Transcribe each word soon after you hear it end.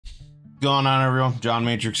Going on, everyone? John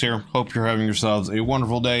Matrix here. Hope you're having yourselves a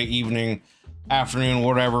wonderful day, evening, afternoon,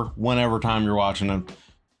 whatever, whenever time you're watching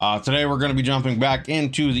it. Today we're going to be jumping back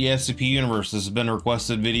into the SCP universe. This has been a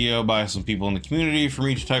requested video by some people in the community for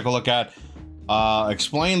me to take a look at.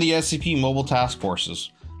 Explain the SCP Mobile Task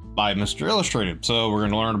Forces by Mr. Illustrated. So we're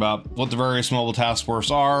going to learn about what the various mobile task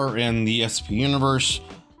forces are in the SCP universe.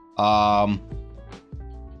 Yeah,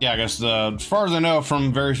 I guess as far as I know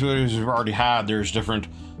from various videos we've already had, there's different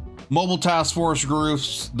mobile task force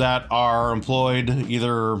groups that are employed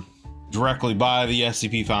either directly by the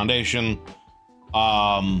SCP Foundation,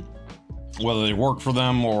 whether they work for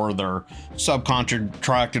them or they're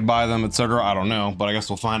subcontracted by them, etc. I don't know, but I guess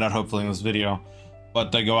we'll find out hopefully in this video.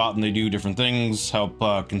 But they go out and they do different things, help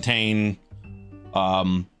contain,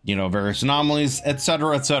 you know, various anomalies,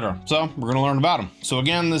 etc., etc. So we're going to learn about them. So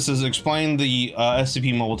again, this is Explain the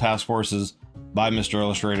SCP Mobile Task Forces by Mr.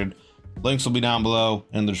 Illustrated. Links will be down below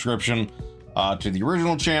in the description to the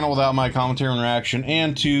original channel without my commentary and reaction,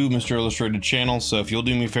 and to Mr. Illustrated channel. So if you'll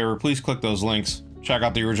do me a favor, please click those links. Check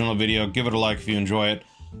out the original video. Give it a like if you enjoy it.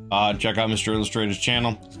 Check out Mr. Illustrated's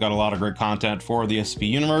channel. He's got a lot of great content for the SCP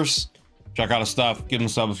universe. Check out his stuff. Give him a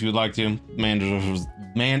sub if you'd like to.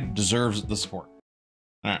 Man deserves the support.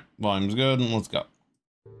 All right, volume's good, and let's go.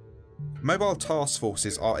 Mobile task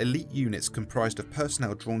forces are elite units comprised of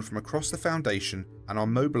personnel drawn from across the Foundation and are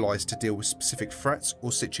mobilised to deal with specific threats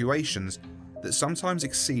or situations that sometimes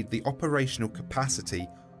exceed the operational capacity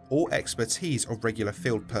or expertise of regular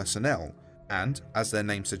field personnel and, as their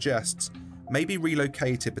name suggests, may be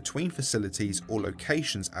relocated between facilities or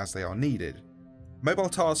locations as they are needed. Mobile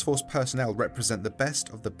task force personnel represent the best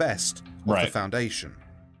of the Foundation.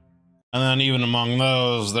 And then even among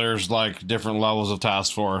those, there's like different levels of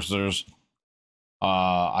task force. There's,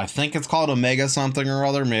 I think it's called Omega something or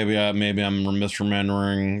other. Maybe I'm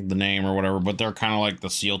misremembering the name or whatever. But they're kind of like the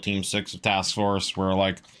SEAL Team 6 of task force, where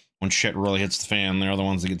like when shit really hits the fan, they're the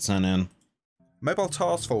ones that get sent in. Mobile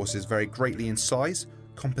task forces vary greatly in size,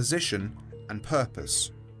 composition, and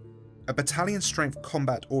purpose. A battalion-strength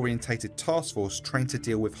combat-orientated task force trained to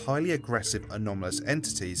deal with highly aggressive anomalous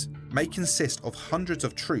entities may consist of hundreds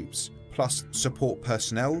of troops, plus support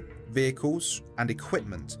personnel, vehicles, and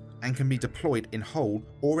equipment, and can be deployed in whole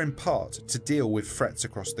or in part to deal with threats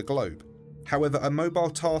across the globe. However, a mobile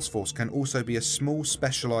task force can also be a small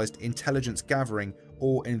specialised intelligence gathering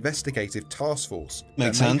or investigative task force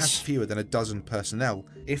that may have fewer than a dozen personnel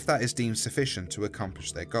if that is deemed sufficient to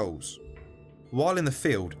accomplish their goals. While in the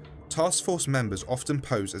field, task force members often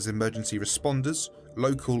pose as emergency responders,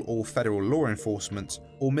 local or federal law enforcement,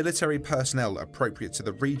 or military personnel appropriate to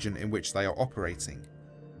the region in which they are operating.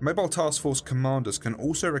 Mobile task force commanders can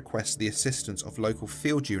also request the assistance of local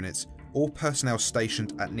field units or personnel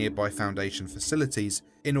stationed at nearby Foundation facilities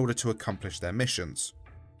in order to accomplish their missions.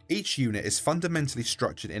 Each unit is fundamentally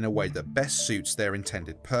structured in a way that best suits their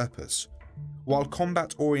intended purpose. While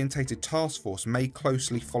combat-orientated task force may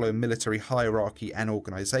closely follow military hierarchy and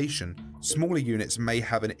organisation, smaller units may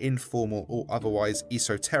have an informal or otherwise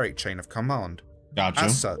esoteric chain of command. Gotcha.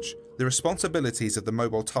 As such, the responsibilities of the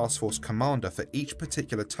Mobile Task Force commander for each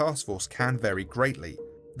particular task force can vary greatly.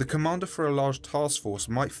 The commander for a large task force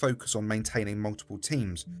might focus on maintaining multiple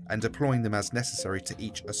teams and deploying them as necessary to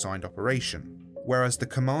each assigned operation, whereas the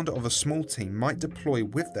commander of a small team might deploy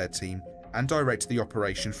with their team and direct the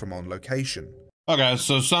operation from on location. Okay,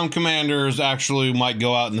 so some commanders actually might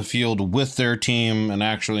go out in the field with their team and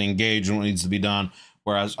actually engage in what needs to be done,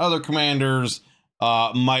 whereas other commanders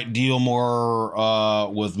might deal more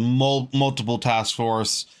with multiple task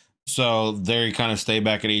force, so they kind of stay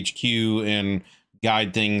back at HQ and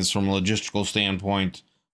guide things from a logistical standpoint,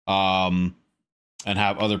 and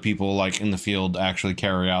have other people like in the field actually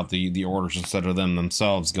carry out the orders instead of them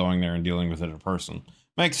themselves going there and dealing with it in person.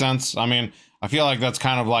 Makes sense. I mean, I feel like that's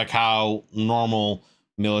kind of like how normal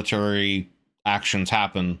military actions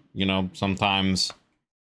happen. You know, sometimes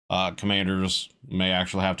commanders may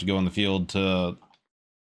actually have to go in the field to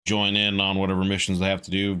join in on whatever missions they have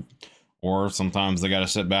to do, or sometimes they got to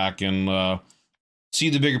sit back and see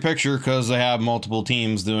the bigger picture because they have multiple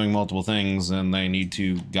teams doing multiple things and they need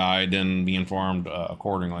to guide and be informed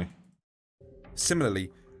accordingly.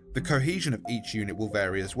 Similarly, the cohesion of each unit will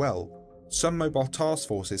vary as well. Some mobile task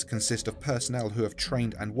forces consist of personnel who have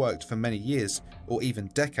trained and worked for many years or even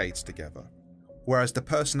decades together, whereas the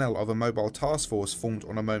personnel of a mobile task force formed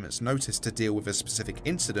on a moment's notice to deal with a specific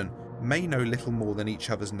incident may know little more than each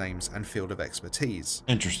other's names and field of expertise.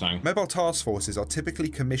 Interesting. Mobile task forces are typically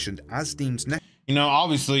commissioned as deemed necessary. You know,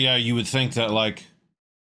 obviously, yeah, you would think that like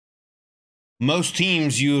most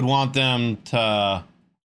teams, you would want them to,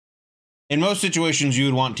 in most situations, you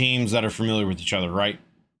would want teams that are familiar with each other, right?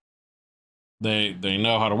 they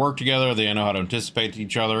know how to work together, they know how to anticipate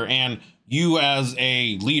each other, and you as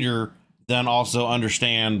a leader then also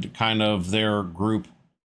understand kind of their group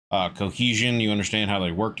cohesion. You understand how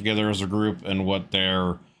they work together as a group and what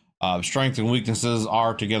their strengths and weaknesses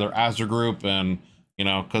are together as a group. And you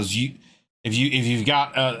know, because if you've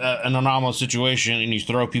got an anomalous situation and you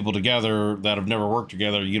throw people together that have never worked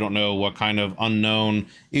together, you don't know what kind of unknown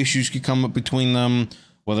issues could come up between them,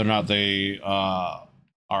 whether or not they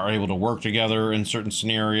are able to work together in certain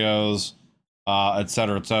scenarios, et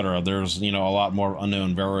cetera, et cetera. There's, you know, a lot more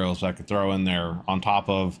unknown variables I could throw in there on top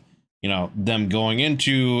of, you know, them going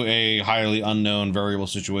into a highly unknown variable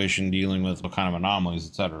situation, dealing with what kind of anomalies,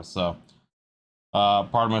 et cetera. So,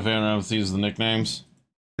 part of my favorite is the nicknames.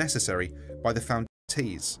 Necessary by the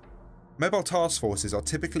Foundatees. Mobile task forces are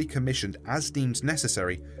typically commissioned as deemed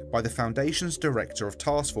necessary by the Foundation's Director of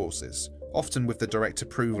Task Forces, often with the direct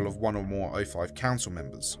approval of one or more O5 Council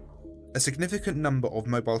members. A significant number of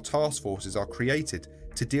mobile task forces are created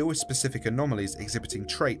to deal with specific anomalies exhibiting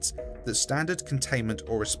traits that standard containment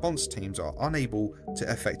or response teams are unable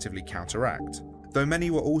to effectively counteract, though many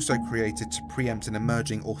were also created to preempt an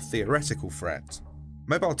emerging or theoretical threat.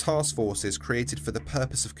 Mobile task forces created for the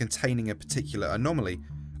purpose of containing a particular anomaly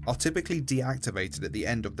are typically deactivated at the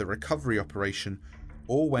end of the recovery operation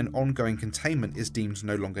or when ongoing containment is deemed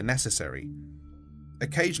no longer necessary.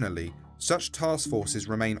 Occasionally, such task forces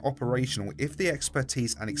remain operational if the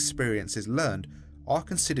expertise and experiences learned are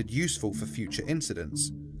considered useful for future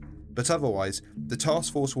incidents, but otherwise the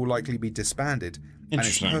task force will likely be disbanded and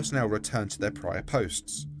its personnel return to their prior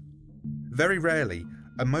posts. Very rarely,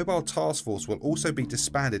 a mobile task force will also be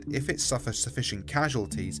disbanded if it suffers sufficient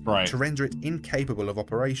casualties to render it incapable of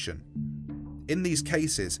operation. In these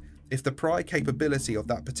cases, if the prior capability of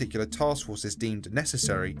that particular task force is deemed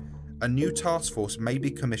necessary, a new task force may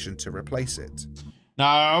be commissioned to replace it. Now,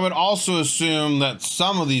 I would also assume that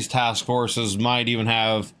some of these task forces might even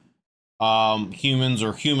have humans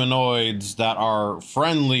or humanoids that are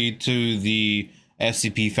friendly to the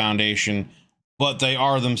SCP Foundation, but they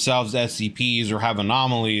are themselves SCPs or have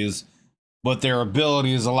anomalies, but their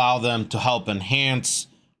abilities allow them to help enhance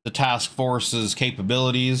the task force's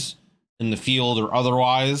capabilities in the field or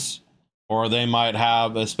otherwise, or they might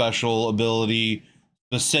have a special ability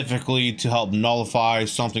specifically to help nullify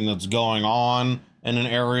something that's going on in an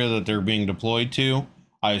area that they're being deployed to.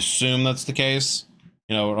 I assume that's the case.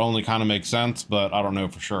 You know, it only kind of makes sense, but I don't know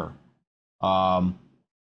for sure.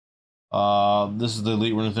 This is the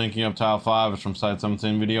elite we're thinking of. Tile 5 is from Site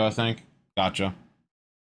 17 video, I think. Gotcha.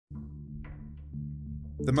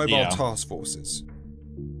 The Mobile Task Forces.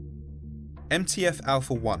 MTF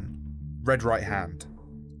Alpha 1, Red Right Hand.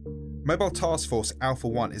 Mobile Task Force Alpha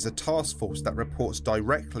 1 is a task force that reports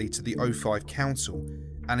directly to the O5 Council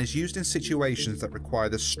and is used in situations that require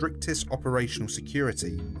the strictest operational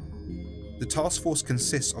security. The task force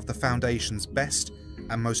consists of the Foundation's best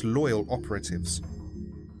and most loyal operatives.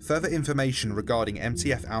 Further information regarding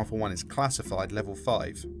MTF Alpha 1 is classified Level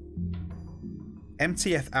 5.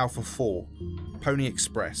 MTF Alpha 4, Pony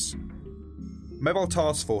Express. Mobile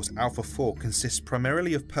Task Force Alpha 4 consists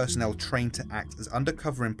primarily of personnel trained to act as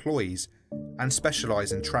undercover employees and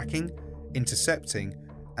specialise in tracking, intercepting,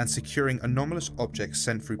 and securing anomalous objects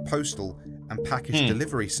sent through postal and package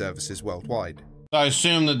delivery services worldwide. I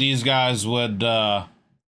assume that these guys would be kind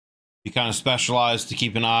of specialized to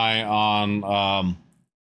keep an eye on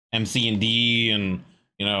MC and D and,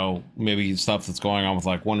 you know, maybe stuff that's going on with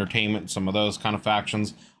like Wondertainment, some of those kind of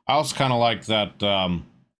factions. I also kind of like that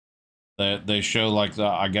that they show like the,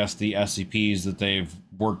 I guess, the SCPs that they've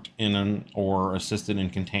worked in or assisted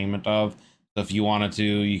in containment of. So if you wanted to,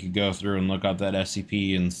 you could go through and look up that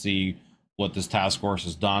SCP and see what this task force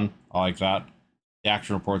has done. I like that. The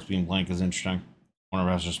action reports being blank is interesting. I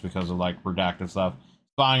wonder if that's just because of like redacted stuff.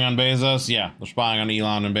 Spying on Bezos, yeah, they're spying on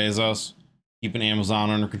Elon and Bezos, keeping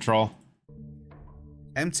Amazon under control.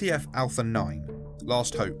 MTF Alpha 9,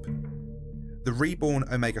 Last Hope. The Reborn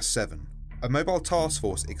Omega 7, a mobile task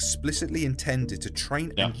force explicitly intended to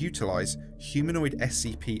train and utilize humanoid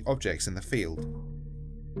SCP objects in the field.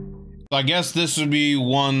 I guess this would be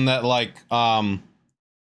one that like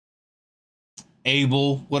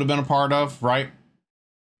Abel would have been a part of, right?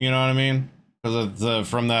 You know what I mean? Because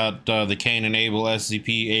from that the Cain and Abel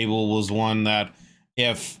SCP, Abel was one that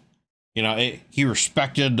if you know he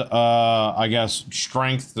respected I guess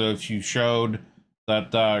strength. If you showed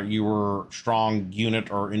that you were a strong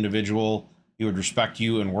unit or individual, he would respect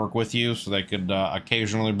you and work with you, so they could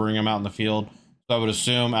occasionally bring him out in the field. So I would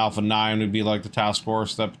assume Alpha 9 would be like the task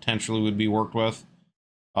force that potentially would be worked with.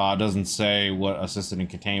 It doesn't say what assisted in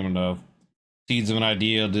containment of. Seeds of an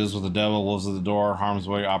idea, deals with the devil, wolves at the door, harm's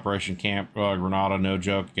way, Operation Camp, Granada, no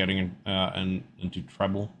joke, getting into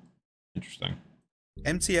trouble. Interesting.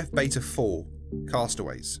 MTF Beta 4,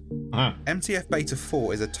 Castaways. MTF Beta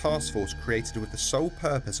 4 is a task force created with the sole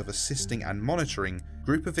purpose of assisting and monitoring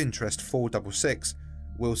Group of Interest 466,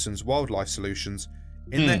 Wilson's Wildlife Solutions,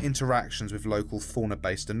 in their interactions with local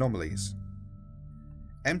fauna-based anomalies.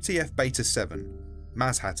 MTF Beta 7,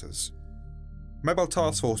 Mazhatters. Mobile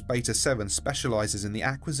Task Force Beta 7 specialises in the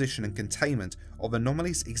acquisition and containment of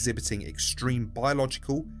anomalies exhibiting extreme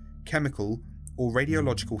biological, chemical, or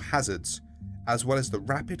radiological hazards, as well as the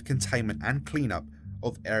rapid containment and cleanup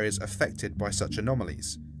of areas affected by such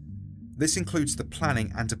anomalies. This includes the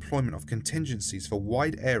planning and deployment of contingencies for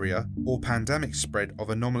wide area or pandemic spread of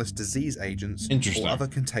anomalous disease agents or other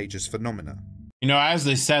contagious phenomena. You know, as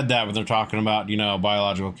they said that when they're talking about, you know,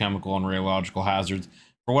 biological, chemical, and radiological hazards,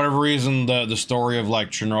 for whatever reason, the story of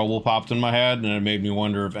like Chernobyl popped in my head, and it made me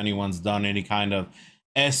wonder if anyone's done any kind of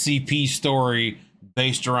SCP story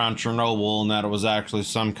based around Chernobyl, and that it was actually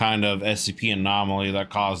some kind of SCP anomaly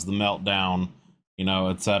that caused the meltdown, you know,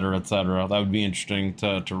 et cetera, et cetera. That would be interesting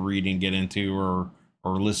to read and get into or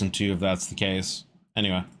listen to if that's the case.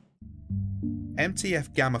 Anyway.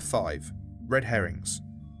 MTF Gamma 5, Red Herrings.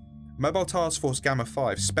 Mobile Task Force Gamma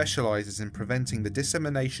 5 specialises in preventing the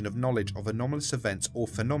dissemination of knowledge of anomalous events or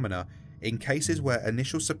phenomena in cases where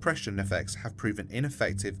initial suppression effects have proven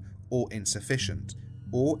ineffective or insufficient,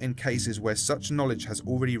 or in cases where such knowledge has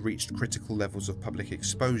already reached critical levels of public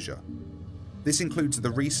exposure. This includes the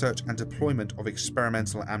research and deployment of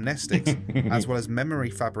experimental amnestics, as well as memory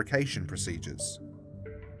fabrication procedures.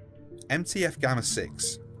 MTF Gamma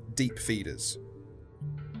 6, Deep Feeders.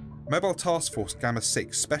 Mobile Task Force Gamma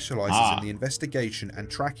 6 specialises in the investigation and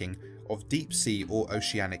tracking of deep sea or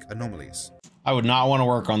oceanic anomalies. I would not want to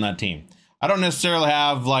work on that team. I don't necessarily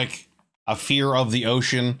have like a fear of the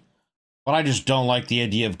ocean, but I just don't like the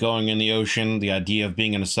idea of going in the ocean, the idea of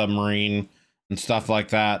being in a submarine and stuff like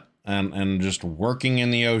that, and just working in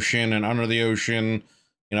the ocean and under the ocean,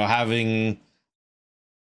 you know, having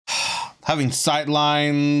sight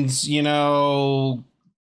lines, you know,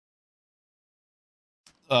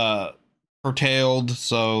 curtailed,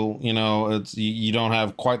 so you know it's you don't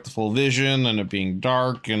have quite the full vision, and it being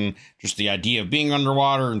dark, and just the idea of being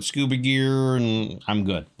underwater and scuba gear, and I'm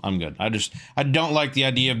good. I don't like the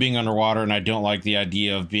idea of being underwater, and I don't like the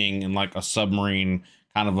idea of being in like a submarine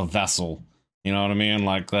kind of a vessel, you know what I mean?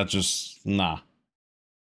 Like that's just nah.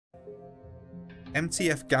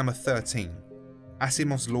 MTF Gamma 13,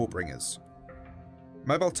 Asimov's Lawbringers.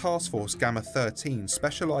 Mobile Task Force Gamma 13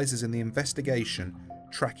 specialises in the investigation,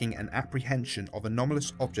 tracking and apprehension of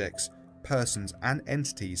anomalous objects, persons and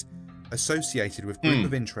entities associated with Group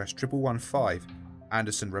of Interest 1115,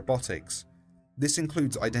 Anderson Robotics. This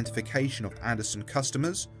includes identification of Anderson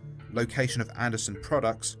customers, location of Anderson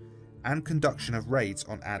products, and conduction of raids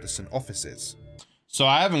on Anderson offices. So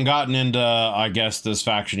I haven't gotten into, I guess, this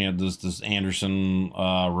faction yet, this Anderson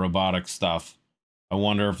robotics stuff. I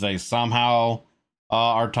wonder if they somehow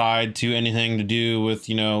are tied to anything to do with,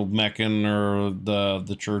 you know, Meccan or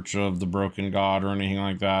the Church of the Broken God or anything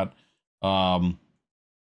like that.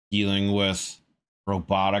 Dealing with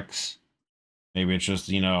robotics. Maybe it's just,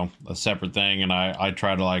 you know, a separate thing, and I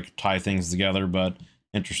try to like tie things together, but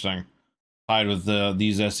interesting. Tied with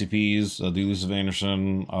these SCPs, the Elusive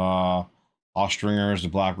Anderson, Ostringers, the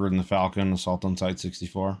Blackbird and the Falcon, Assault on Site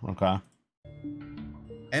 64. Okay.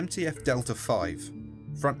 MTF Delta 5,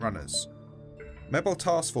 Frontrunners. Mobile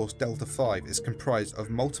Task Force Delta 5 is comprised of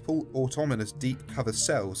multiple autonomous deep cover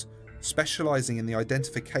cells specialising in the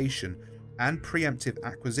identification and preemptive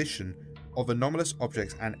acquisition of anomalous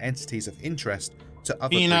objects and entities of interest to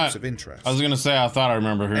other groups of interest. I was going to say, I thought I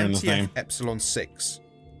remember hearing the name. MTF Epsilon 6,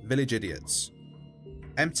 Village Idiots.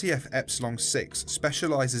 MTF Epsilon 6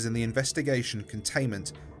 specialises in the investigation,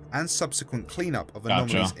 containment and subsequent cleanup of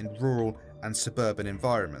anomalies in rural and suburban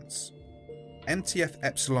environments. MTF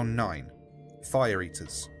Epsilon 9, Fire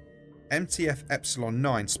Eaters. MTF Epsilon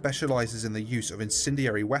 9 specialises in the use of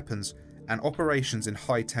incendiary weapons and operations in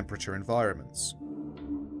high temperature environments.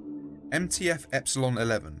 MTF Epsilon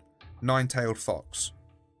 11, Nine-Tailed Fox.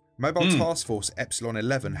 Mobile Task Force Epsilon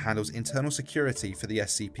 11 handles internal security for the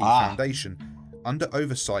SCP Foundation under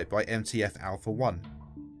oversight by MTF Alpha 1.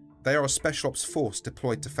 They are a Special Ops force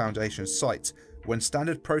deployed to Foundation sites when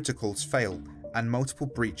standard protocols fail and multiple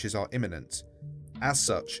breaches are imminent. As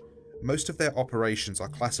such, most of their operations are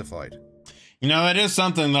classified. You know, that is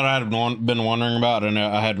something that I had been wondering about, and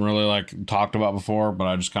I hadn't really like talked about before, but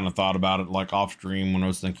I just kind of thought about it like off stream when I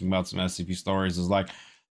was thinking about some SCP stories. Is like,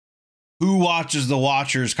 who watches the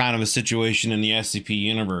Watchers kind of a situation in the SCP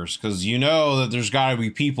universe, because you know that there's got to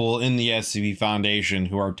be people in the SCP Foundation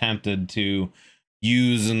who are tempted to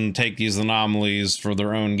use and take these anomalies for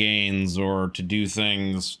their own gains, or to do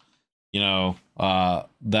things, you know,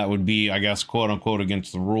 that would be, I guess, quote unquote,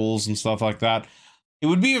 against the rules and stuff like that. It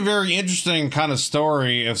would be a very interesting kind of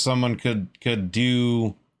story if someone could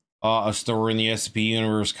do a story in the SCP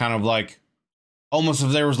universe, kind of like, almost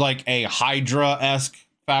if there was like a Hydra-esque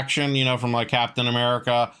faction, you know, from like Captain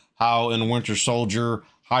America, how in Winter Soldier,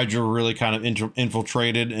 Hydra really kind of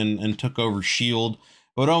infiltrated and took over S.H.I.E.L.D.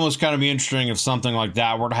 It would almost kind of be interesting if something like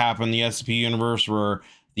that were to happen in the SCP universe, where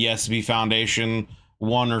the SCP Foundation,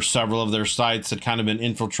 one or several of their sites had kind of been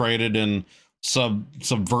infiltrated and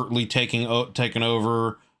subvertly taken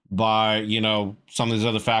over by, you know, some of these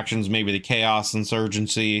other factions, maybe the Chaos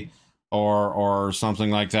Insurgency or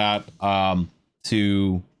something like that,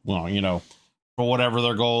 to, well, you know, for whatever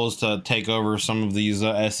their goal is, to take over some of these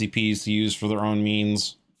SCPs to use for their own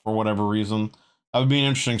means for whatever reason. That would be an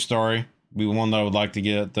interesting story. Be one that I would like to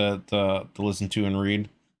get to listen to and read.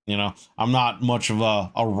 You know, I'm not much of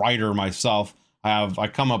a writer myself. I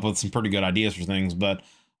come up with some pretty good ideas for things, but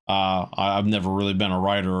I've never really been a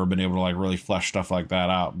writer or been able to like really flesh stuff like that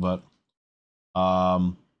out. But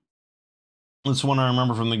this one I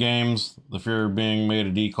remember from the games, the fear of being made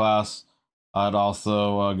a D class. I'd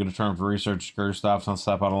also get a term for research security staff and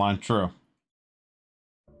step out of line. True.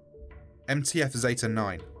 MTF Zeta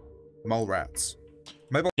 9. Mole Rats.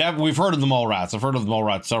 Yeah, we've heard of the mole rats. I've heard of the mole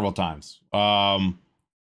rats several times. Trying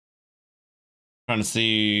to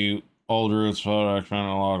see old roots, photo,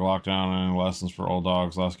 expanded log, lockdown, and lessons for old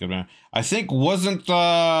dogs. Last good man. I think wasn't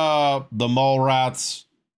the mole rats,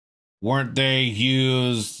 weren't they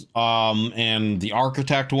used in the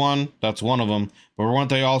Architect one? That's one of them. But weren't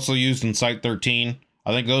they also used in Site 13?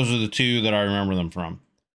 I think those are the two that I remember them from.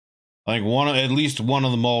 I think at least one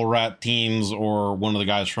of the mole rat teams, or one of the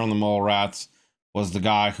guys from the mole rats, was the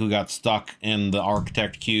guy who got stuck in the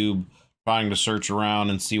Architect cube trying to search around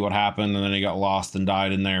and see what happened, and then he got lost and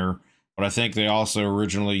died in there. But I think they also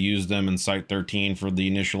originally used them in Site 13 for the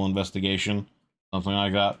initial investigation, something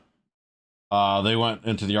like that. They went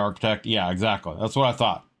into the Architect. Yeah, exactly. That's what I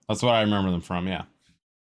thought. That's what I remember them from, yeah.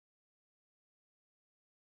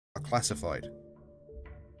 Classified.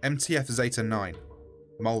 MTF Zeta 9.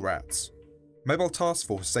 Mole Rats. Mobile Task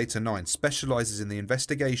Force Zeta 9 specializes in the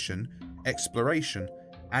investigation, exploration,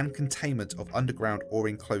 and containment of underground or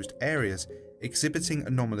enclosed areas exhibiting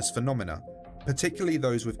anomalous phenomena, particularly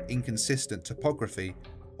those with inconsistent topography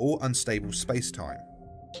or unstable spacetime.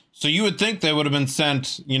 So you would think they would have been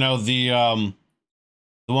sent, you know, the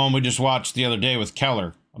one we just watched the other day with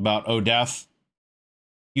Keller about Odeth.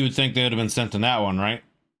 You would think they would have been sent in that one, right?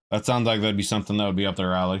 That sounds like that'd be something that would be up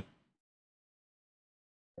their alley.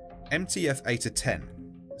 MTF Eta 10.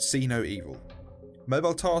 See No Evil.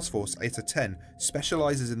 Mobile Task Force Eta 10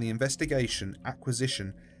 specializes in the investigation,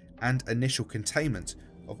 acquisition, and initial containment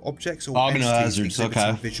of objects or entities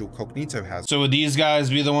exhibiting visual cognitohazards. So would these guys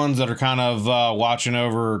be the ones that are kind of watching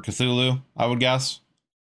over Cthulhu, I would guess?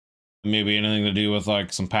 Maybe anything to do with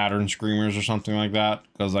like some pattern screamers or something like that?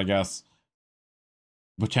 Because I guess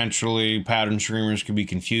potentially pattern screamers could be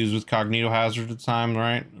confused with cognitohazards at times,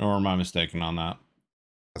 right? Or am I mistaken on that?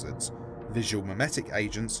 Visual mimetic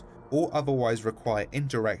agents, or otherwise require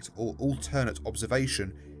indirect or alternate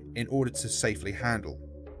observation in order to safely handle.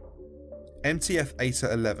 MTF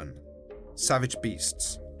Eta 11. Savage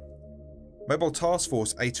Beasts. Mobile Task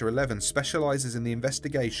Force Eta 11 specializes in the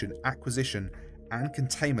investigation, acquisition, and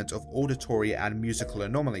containment of auditory and musical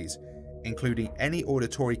anomalies, including any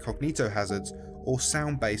auditory cognitohazards or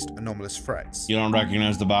sound-based anomalous threats. You don't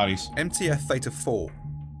recognize the bodies. MTF Theta 4.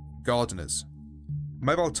 Gardeners.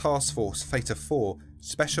 Mobile Task Force Theta 4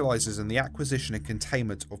 specializes in the acquisition and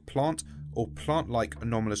containment of plant or plant-like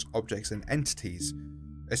anomalous objects and entities,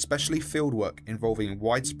 especially fieldwork involving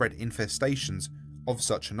widespread infestations of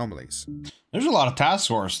such anomalies. There's a lot of task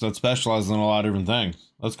force that specializes in a lot of different things.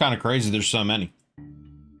 That's kind of crazy there's so many.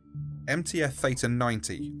 MTF Theta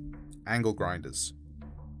 90. Angle Grinders.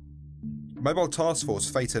 Mobile Task Force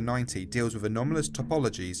Theta 90 deals with anomalous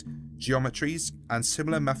topologies, geometries, and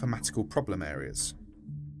similar mathematical problem areas.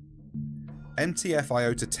 MTF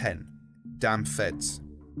Iota 10. Damn Feds.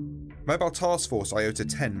 Mobile Task Force Iota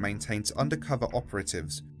 10 maintains undercover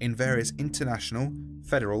operatives in various international,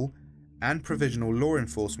 federal, and provisional law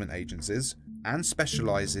enforcement agencies, and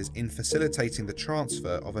specializes in facilitating the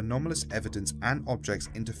transfer of anomalous evidence and objects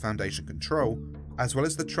into Foundation control, as well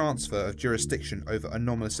as the transfer of jurisdiction over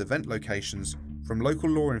anomalous event locations from local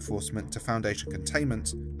law enforcement to Foundation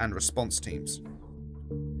containment and response teams.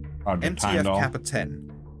 MTF Kappa 10.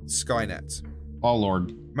 Skynet. Oh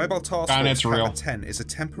lord. Mobile Task Skynet's Force real. Kappa 10 is a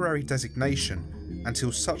temporary designation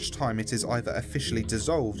until such time it is either officially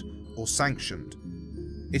dissolved or sanctioned.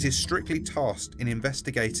 It is strictly tasked in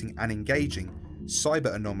investigating and engaging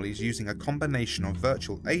cyber anomalies using a combination of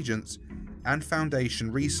virtual agents and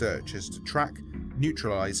Foundation researchers to track,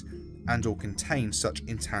 neutralize, and/or contain such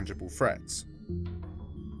intangible threats.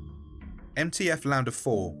 MTF Lambda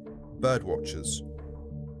 4 Birdwatchers.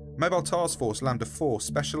 Mobile Task Force Lambda 4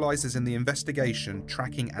 specializes in the investigation,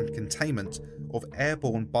 tracking, and containment of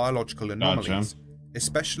airborne biological anomalies,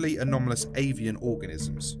 especially anomalous avian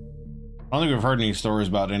organisms. I don't think we've heard any stories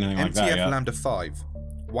about anything like that MTF yet. Lambda 5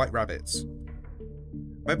 White Rabbits.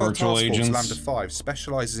 Mobile Virtual Task agents. Force Lambda 5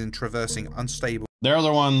 specializes in traversing unstable. They're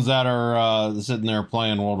the ones that are sitting there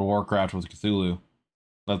playing World of Warcraft with Cthulhu.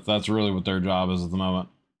 That's really what their job is at the moment.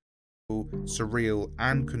 Surreal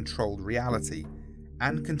and controlled reality,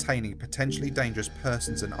 and containing potentially dangerous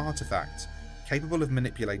persons and artifacts capable of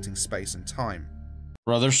manipulating space and time.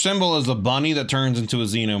 Bro, their symbol is a bunny that turns into a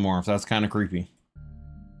xenomorph. That's kind of creepy.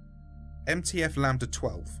 MTF Lambda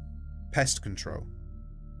 12 Pest Control.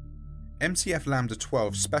 MTF Lambda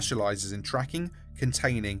 12 specializes in tracking,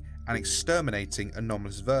 containing, and exterminating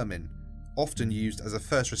anomalous vermin, often used as a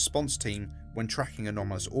first response team when tracking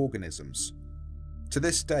anomalous organisms. To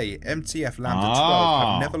this day, MTF Lambda 12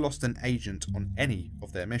 have never lost an agent on any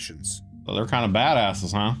of their missions. So they're kind of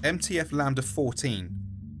badasses, huh? MTF Lambda 14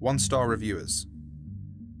 1-star reviewers.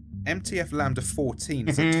 MTF Lambda 14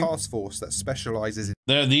 is a task force that specializes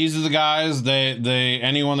in These are the guys,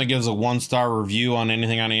 anyone that gives a 1-star review on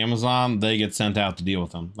anything on Amazon, they get sent out to deal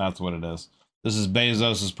with them. That's what it is. This is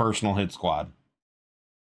Bezos' personal hit squad.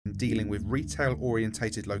 dealing with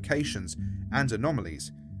retail-orientated locations and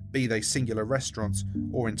anomalies, be they singular restaurants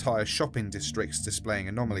or entire shopping districts displaying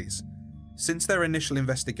anomalies. Since their initial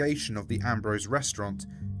investigation of the Ambrose restaurant,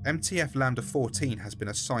 MTF Lambda 14 has been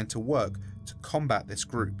assigned to work to combat this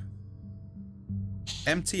group.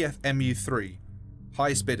 MTF MU3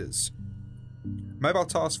 Highest Bidders. Mobile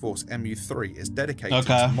Task Force MU3 is dedicated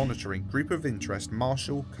to monitoring Group of Interest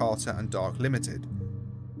Marshall, Carter and Dark Limited.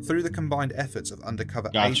 Through the combined efforts of undercover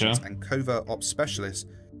agents and covert ops specialists,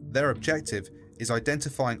 their objective is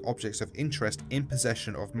identifying objects of interest in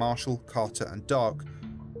possession of Marshall, Carter and Dark,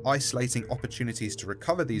 isolating opportunities to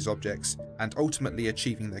recover these objects, and ultimately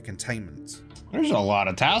achieving their containment. There's a lot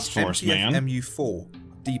of task force, man. MU4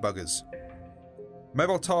 Debuggers.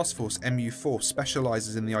 Mobile Task Force MU4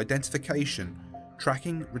 specializes in the identification,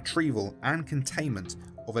 tracking, retrieval, and containment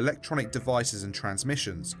of electronic devices and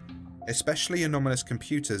transmissions, especially anomalous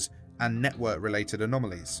computers and network-related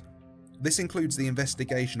anomalies. This includes the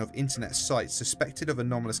investigation of internet sites suspected of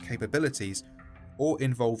anomalous capabilities or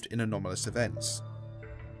involved in anomalous events.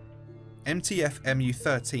 MTF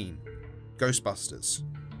MU13 Ghostbusters.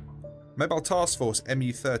 Mobile Task Force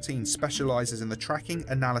MU13 specializes in the tracking,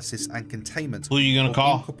 analysis and containment of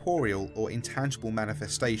incorporeal or intangible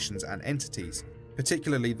manifestations and entities,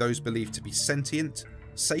 particularly those believed to be sentient,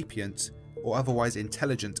 sapient, or otherwise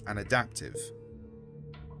intelligent and adaptive.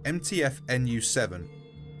 MTF NU7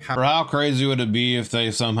 How crazy would it be if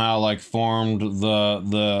they somehow like formed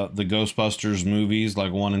the Ghostbusters movies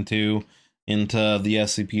like 1 and 2 into the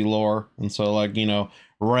SCP lore, and so like, you know,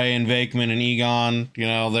 Ray and Vakeman and Egon, you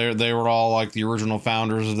know, they were all like the original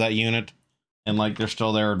founders of that unit, and like they're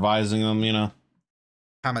still there advising them, you know.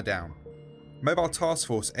 Hammer Down. Mobile Task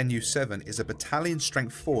Force NU7 is a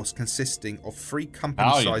battalion-strength force consisting of 3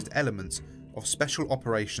 company-sized elements of Special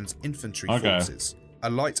Operations Infantry Forces, a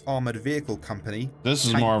light armored vehicle company, this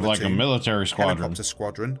is more of like a military squadron, helicopter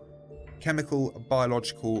squadron, chemical,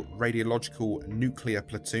 biological, radiological, nuclear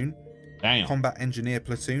platoon, combat engineer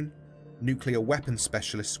platoon, nuclear weapons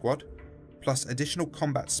specialist squad, plus additional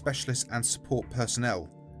combat specialists and support personnel.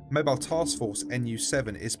 Mobile Task Force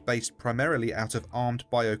NU7 is based primarily out of Armed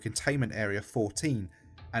Biocontainment Area 14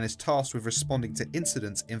 and is tasked with responding to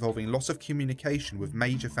incidents involving loss of communication with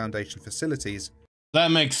major Foundation facilities.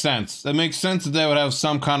 That makes sense. That makes sense that they would have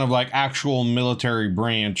some kind of like actual military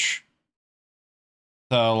branch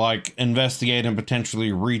to like investigate and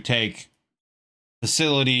potentially retake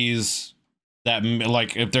facilities that,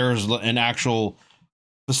 like, if there's an actual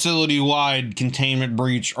facility-wide containment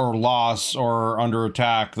breach or loss or under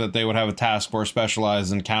attack, that they would have a task force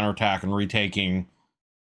specialized in counterattack and retaking,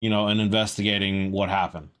 you know, and investigating what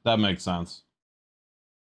happened. That makes sense.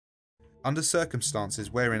 Under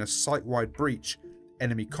circumstances wherein a site-wide breach,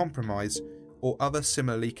 enemy compromise, or other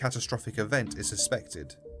similarly catastrophic event is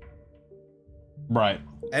suspected. Right.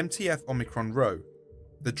 MTF Omicron Rho,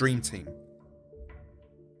 the Dream Team.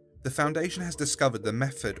 The Foundation has discovered the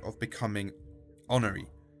method of becoming honorary,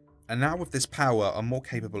 and now with this power are more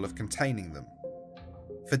capable of containing them.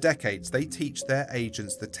 For decades, they teach their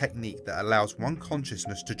agents the technique that allows one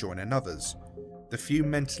consciousness to join another's. The few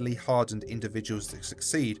mentally hardened individuals that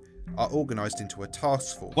succeed are organised into a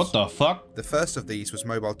task force. What the fuck? The first of these was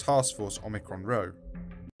Mobile Task Force Omicron Rho.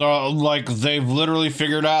 Like, they've literally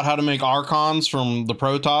figured out how to make Archons from the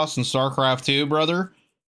Protoss and StarCraft 2, brother?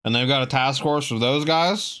 And they've got a task force for those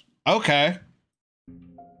guys? Okay.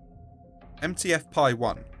 MTF Pi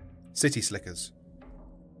 1, City Slickers.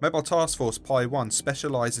 Mobile Task Force Pi 1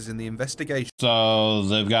 specialises in the investigation. So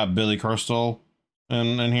they've got Billy Crystal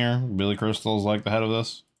in here. Billy Crystal's like the head of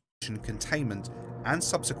this. Containment and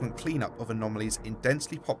subsequent cleanup of anomalies in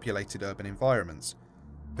densely populated urban environments,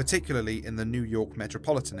 particularly in the New York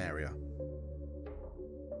metropolitan area.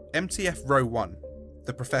 MTF Rho 1,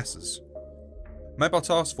 The Professors. Mobile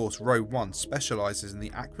Task Force Rho 1 specialises in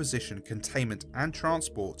the acquisition, containment and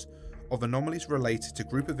transport of anomalies related to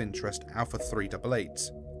Group of Interest Alpha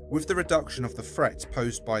 388. With the reduction of the threat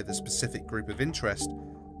posed by the specific group of interest,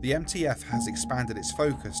 the MTF has expanded its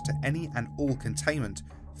focus to any and all containment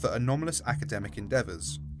for anomalous academic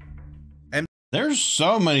endeavours. There's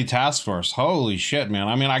so many task force. Holy shit, man.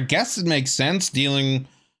 I mean, I guess it makes sense dealing,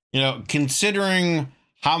 you know, considering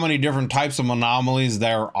how many different types of anomalies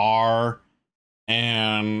there are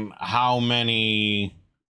and how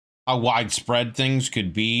widespread things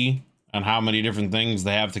could be and how many different things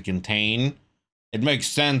they have to contain. It makes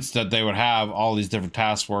sense that they would have all these different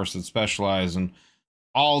task forces that specialize in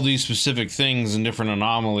all these specific things and different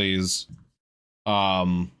anomalies.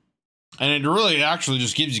 And it really actually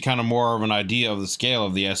just gives you kind of more of an idea of the scale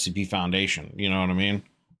of the SCP Foundation. You know what I mean?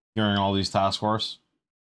 Hearing all these task force.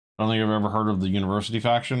 I don't think I've ever heard of the University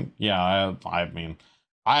faction. Yeah, I mean,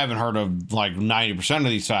 I haven't heard of like 90% of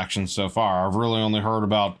these factions so far. I've really only heard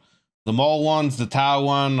about the Mole ones, the Tau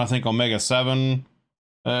one, I think Omega 7.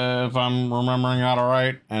 If I'm remembering that all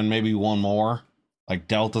right, and maybe one more, like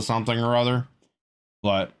Delta something or other.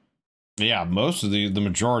 But yeah, most of the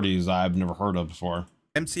majorities I've never heard of before.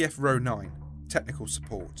 MTF Rho 9, Technical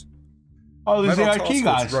Support. Oh, these are the IT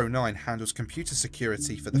guys. Rho 9 handles computer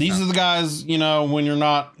security for the. These are the guys, you know, when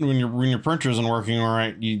your printer isn't working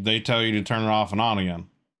right, they tell you to turn it off and on again.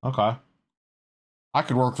 Okay, I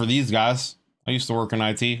could work for these guys. I used to work in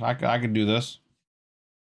IT. I could do this.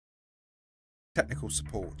 Technical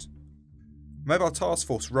support. Mobile Task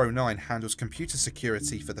Force Rho 9 handles computer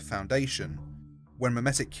security for the Foundation. When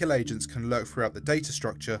mimetic kill agents can lurk throughout the data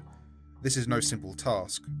structure, this is no simple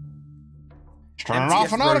task. Turn it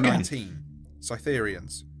off and on again. 19,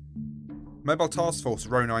 Cytherians. Mobile Task Force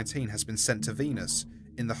Rho 19 has been sent to Venus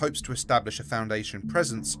in the hopes to establish a Foundation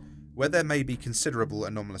presence where there may be considerable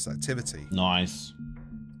anomalous activity. Nice.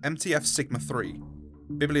 MTF Sigma 3,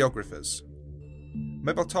 Bibliographers.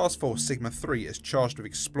 Mobile Task Force Sigma 3 is charged with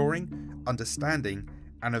exploring, understanding,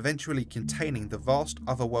 and eventually containing the vast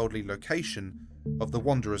otherworldly location of the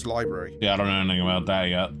Wanderer's Library. Yeah, I don't know anything about that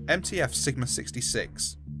yet. MTF Sigma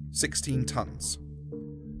 66, 16 tons.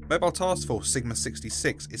 Mobile Task Force Sigma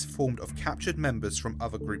 66 is formed of captured members from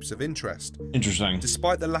other groups of interest. Interesting.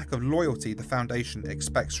 Despite the lack of loyalty the Foundation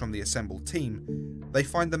expects from the assembled team, they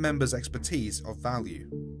find the members' expertise of value.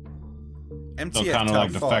 MTF So kind of Tau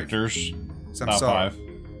like 5, defectors. Samsara. 5.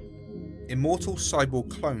 Immortal cyborg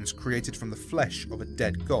clones created from the flesh of a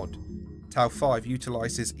dead god. Tau 5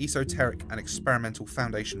 utilizes esoteric and experimental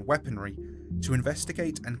Foundation weaponry to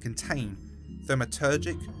investigate and contain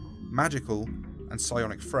thaumaturgic, magical, and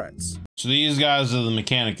psionic threats. So these guys are the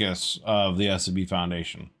Mechanicus of the SCP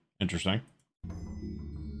Foundation. Interesting.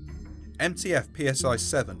 MTF PSI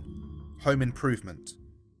 7, Home Improvement.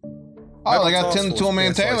 Oh, they got Tim the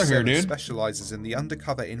Toolman Taylor here, dude. Specializes in the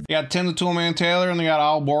undercover. They got Tim the Toolman Taylor, and they got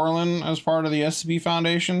Al Borland as part of the SCP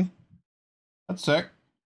Foundation. That's sick.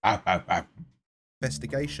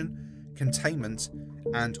 Investigation, containment,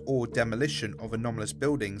 and or demolition of anomalous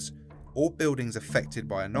buildings or buildings affected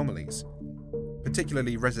by anomalies,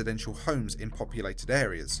 particularly residential homes in populated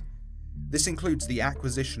areas. This includes the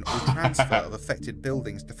acquisition or transfer of affected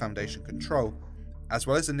buildings to Foundation control, as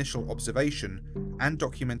well as initial observation and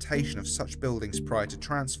documentation of such buildings prior to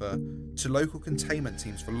transfer to local containment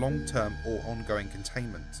teams for long-term or ongoing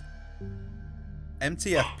containment.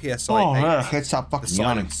 MTF PSI 8, the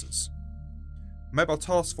Silencers. Mobile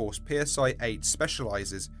Task Force PSI 8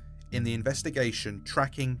 specializes in the investigation,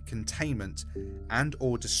 tracking, containment, and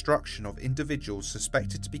or destruction of individuals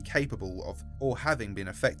suspected to be capable of or having been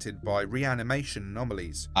affected by reanimation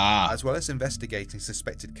anomalies, as well as investigating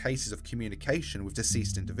suspected cases of communication with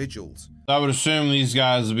deceased individuals. I would assume these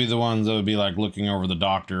guys would be the ones that would be like looking over the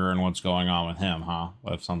doctor and what's going on with him, huh?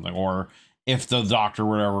 If something, or if the doctor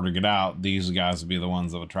were ever to get out, these guys would be the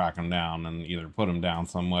ones that would track him down and either put him down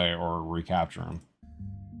some way or recapture him.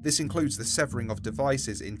 This includes the severing of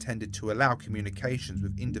devices intended to allow communications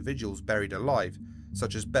with individuals buried alive,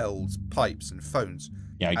 such as bells, pipes and phones,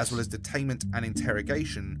 Yikes. as well as detainment and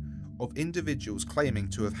interrogation of individuals claiming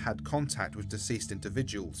to have had contact with deceased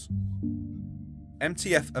individuals.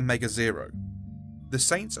 MTF Omega Zero. The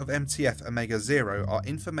Saints of MTF Omega Zero are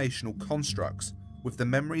informational constructs with the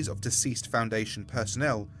memories of deceased Foundation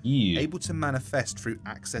personnel able to manifest through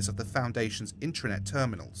access of the Foundation's intranet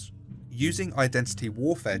terminals. Using identity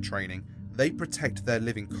warfare training, they protect their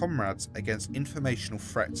living comrades against informational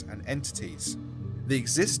threats and entities. The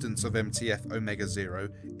existence of MTF Omega Zero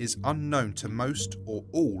is unknown to most or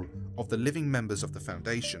all of the living members of the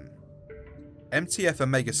Foundation. MTF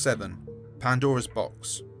Omega 7, Pandora's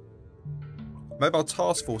Box. Mobile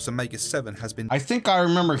Task Force Omega 7 has been... I think I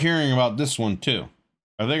remember hearing about this one too.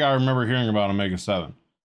 I think I remember hearing about Omega 7.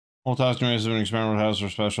 Whole task is an experimental house for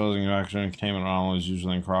specializing in action and containment anomalies,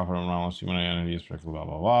 usually in crop anomalous human entities, particularly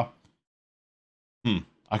blah blah blah.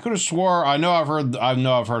 I could have swore I know I've heard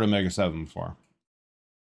Omega 7 before.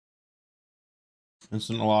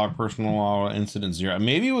 Incident log, personal log, incident 0.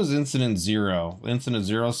 Maybe it was incident 0. Incident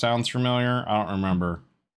 0 sounds familiar. I don't remember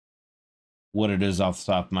what it is off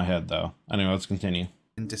the top of my head though. Anyway, let's continue.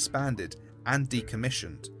 Disbanded and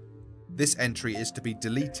decommissioned. This entry is to be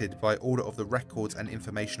deleted by order of the Records and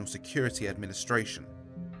Informational Security Administration.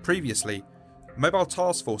 Previously, Mobile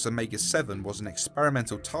Task Force Omega 7 was an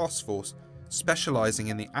experimental task force specializing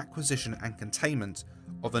in the acquisition and containment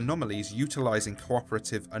of anomalies utilizing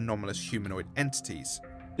cooperative anomalous humanoid entities.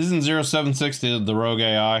 Isn't 076 the rogue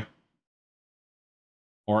AI?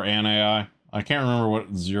 Or an AI? I can't remember what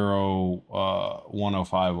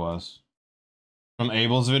 105 was. From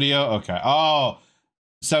Abel's video? Okay. Oh,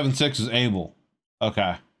 76 was Abel.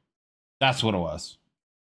 Okay. That's what it was.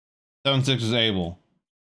 76 was Abel.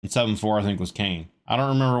 And 74 I think was Cain. I don't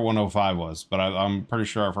remember what 105 was, but I'm pretty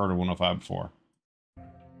sure I've heard of 105 before.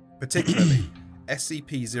 Particularly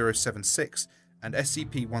SCP-076 and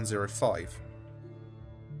SCP-105.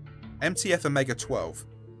 MTF Omega 12,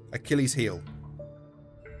 Achilles Heel.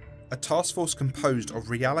 A task force composed of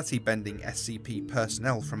reality-bending SCP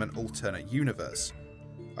personnel from an alternate universe.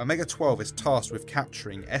 Omega 12 is tasked with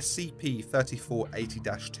capturing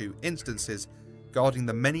SCP-3480-2 instances guarding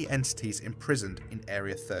the many entities imprisoned in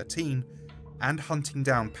Area 13 and hunting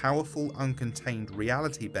down powerful uncontained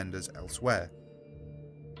reality benders elsewhere.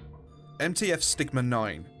 MTF Stigma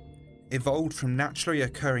 9 evolved from naturally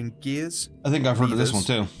occurring gears, I think I've heard of this one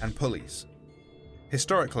too, and pulleys.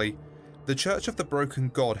 Historically, the Church of the Broken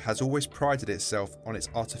God has always prided itself on its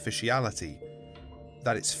artificiality,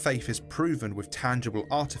 that its faith is proven with tangible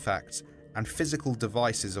artifacts and physical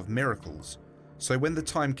devices of miracles. So when the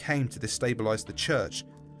time came to destabilize the Church,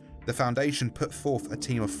 the Foundation put forth a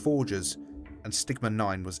team of forgers, and Stigma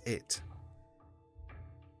 9 was it.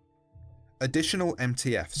 Additional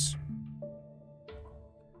MTFs.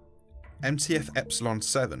 MTF Epsilon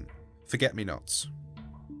 7, Forget-Me-Nots.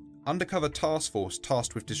 Undercover task force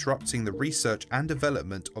tasked with disrupting the research and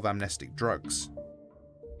development of amnestic drugs.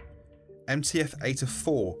 MTF Eta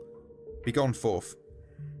 4, Begone Forth.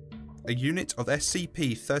 A unit of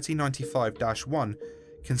SCP-3095-1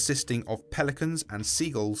 consisting of pelicans and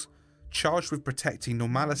seagulls charged with protecting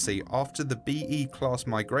normalcy after the BE class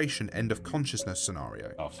migration end of consciousness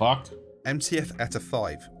scenario. Oh fuck. MTF Eta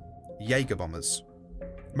 5, Jaeger Bombers.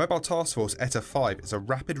 Mobile Task Force Eta 5 is a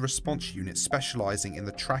rapid response unit specializing in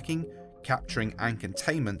the tracking, capturing and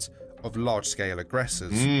containment of large-scale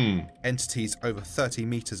aggressors, entities over 30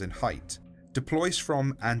 meters in height, deploys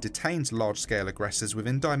from and detains large-scale aggressors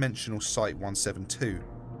within Dimensional Site 172.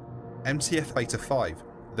 MTF Beta 5,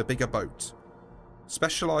 the Bigger Boat,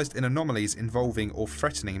 specialized in anomalies involving or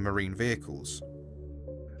threatening marine vehicles.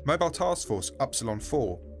 Mobile Task Force Upsilon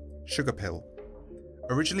 4, Sugar Pill.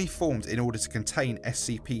 Originally formed in order to contain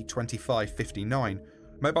SCP-2559,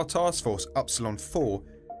 Mobile Task Force Upsilon 4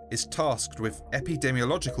 is tasked with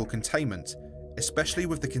epidemiological containment, especially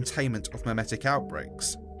with the containment of memetic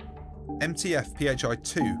outbreaks. MTF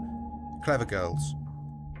PHI-2, Clever Girls.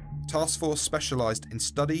 Task Force specialized in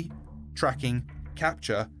study, tracking,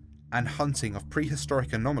 capture, and hunting of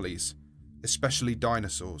prehistoric anomalies, especially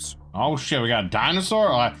dinosaurs. Oh shit, we got a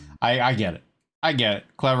dinosaur? I get it. I get it.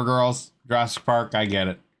 Clever Girls, Jurassic Park, I get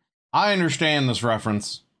it. I understand this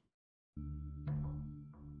reference.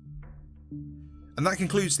 And that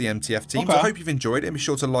concludes the MTF teams. Okay. I hope you've enjoyed it, and be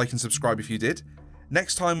sure to like and subscribe if you did.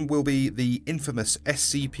 Next time will be the infamous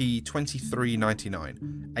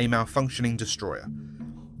SCP-2399, a malfunctioning destroyer.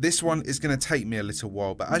 This one is going to take me a little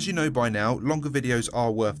while, but as you know by now, longer videos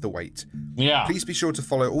are worth the wait. Yeah. Please be sure to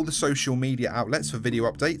follow all the social media outlets for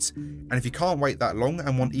video updates, and if you can't wait that long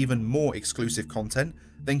and want even more exclusive content,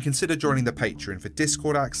 then consider joining the Patreon for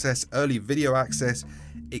Discord access, early video access,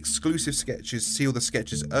 exclusive sketches, see all the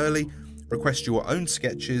sketches early, request your own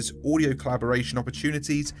sketches, audio collaboration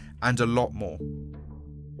opportunities, and a lot more.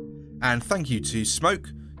 And thank you to Smoke,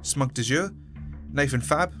 Smug de Jure, Nathan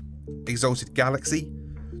Fab, Exalted Galaxy,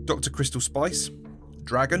 Dr. Crystal Spice,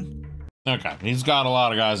 Dragon. Okay, he's got a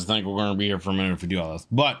lot of guys that think we're going to be here for a minute if we do all this.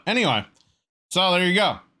 But anyway, so there you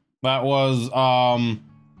go. That was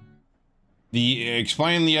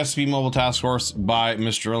Explain the SCP Mobile Task Force by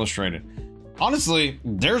Mr. Illustrated. Honestly,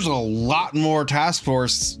 there's a lot more task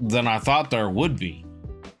force than I thought there would be.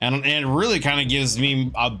 And it really kind of gives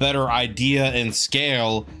me a better idea and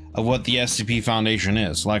scale of what the SCP Foundation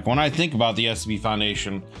is. Like, when I think about the SCP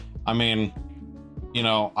Foundation, I mean, you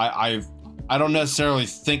know, I don't necessarily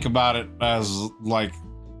think about it as like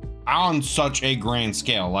on such a grand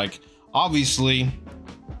scale. Like, obviously,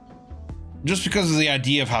 just because of the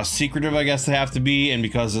idea of how secretive I guess they have to be, and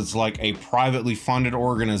because it's like a privately funded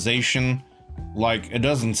organization, like, it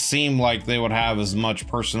doesn't seem like they would have as much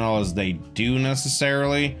personnel as they do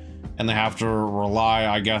necessarily, and they have to rely,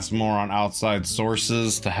 I guess, more on outside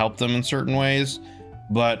sources to help them in certain ways.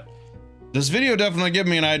 But this video definitely gave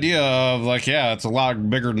me an idea of, like, yeah, it's a lot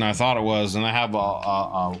bigger than I thought it was, and they have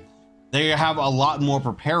a lot more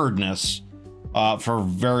preparedness for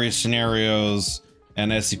various scenarios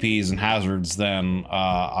and SCPs and hazards than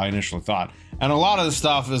I initially thought. And a lot of the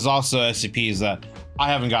stuff is also SCPs that I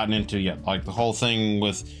haven't gotten into yet. Like the whole thing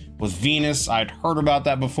with Venus, I'd heard about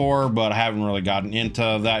that before, but I haven't really gotten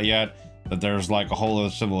into that yet. That there's like a whole other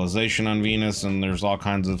civilization on Venus, and there's all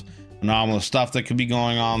kinds of anomalous stuff that could be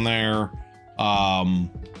going on there.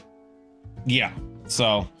 Yeah,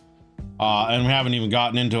 so and we haven't even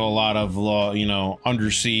gotten into a lot of you know,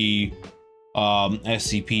 undersea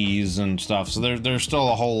SCPs and stuff, so there's still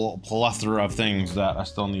a whole plethora of things that I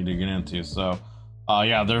still need to get into. So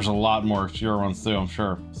yeah, there's a lot more to run through, I'm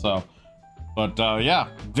sure. So, but yeah,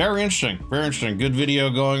 very interesting, good video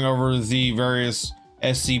going over the various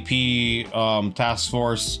SCP task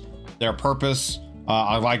force, their purpose.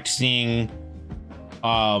 I liked seeing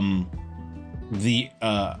the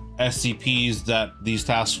SCPs that these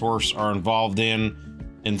task force are involved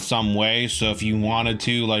in some way. So if you wanted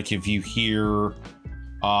to, like, if you hear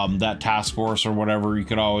that task force or whatever, you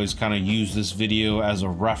could always kind of use this video as a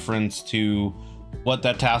reference to what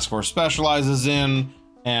that task force specializes in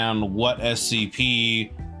and what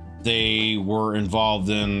SCP they were involved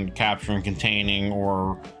in capturing, containing,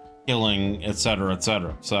 or killing, etc.,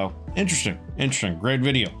 etc. So interesting, great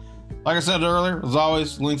video. Like I said earlier, as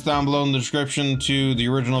always, links down below in the description to the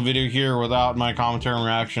original video here without my commentary and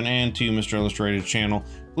reaction, and to Mr. Illustrated's channel.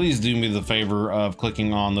 Please do me the favor of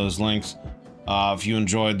clicking on those links. If you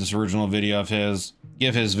enjoyed this original video of his,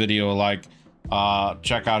 give his video a like.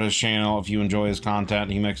 Check out his channel if you enjoy his content.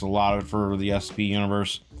 He makes a lot of it for the SCP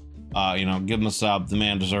universe. You know, give him a sub. The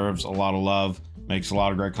man deserves a lot of love. Makes a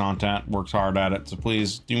lot of great content. Works hard at it. So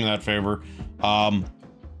please do me that favor.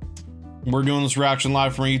 We're doing this reaction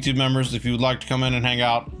live for my YouTube members. If you would like to come in and hang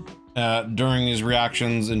out during these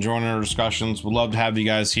reactions and join our discussions, we'd love to have you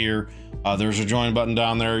guys here. There's a join button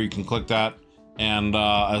down there. You can click that. And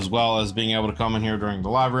as well as being able to come in here during the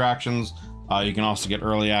live reactions, you can also get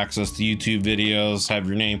early access to YouTube videos, have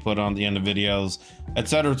your name put on the end of videos,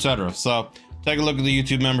 etc., etc. So take a look at the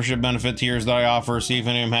YouTube membership benefit tiers that I offer, see if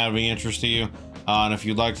any of them have any interest to you. And if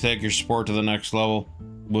you'd like to take your support to the next level,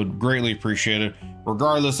 would greatly appreciate it.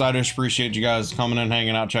 Regardless, I just appreciate you guys coming in,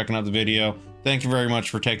 hanging out, checking out the video. Thank you very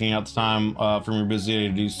much for taking out the time from your busy day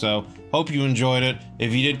to do so. Hope you enjoyed it.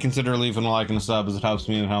 If you did, consider leaving a like and a sub, as it helps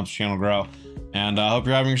me and it helps the channel grow. And I hope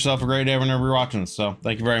you're having yourself a great day whenever you're watching this. So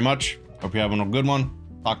thank you very much. Hope you're having a good one.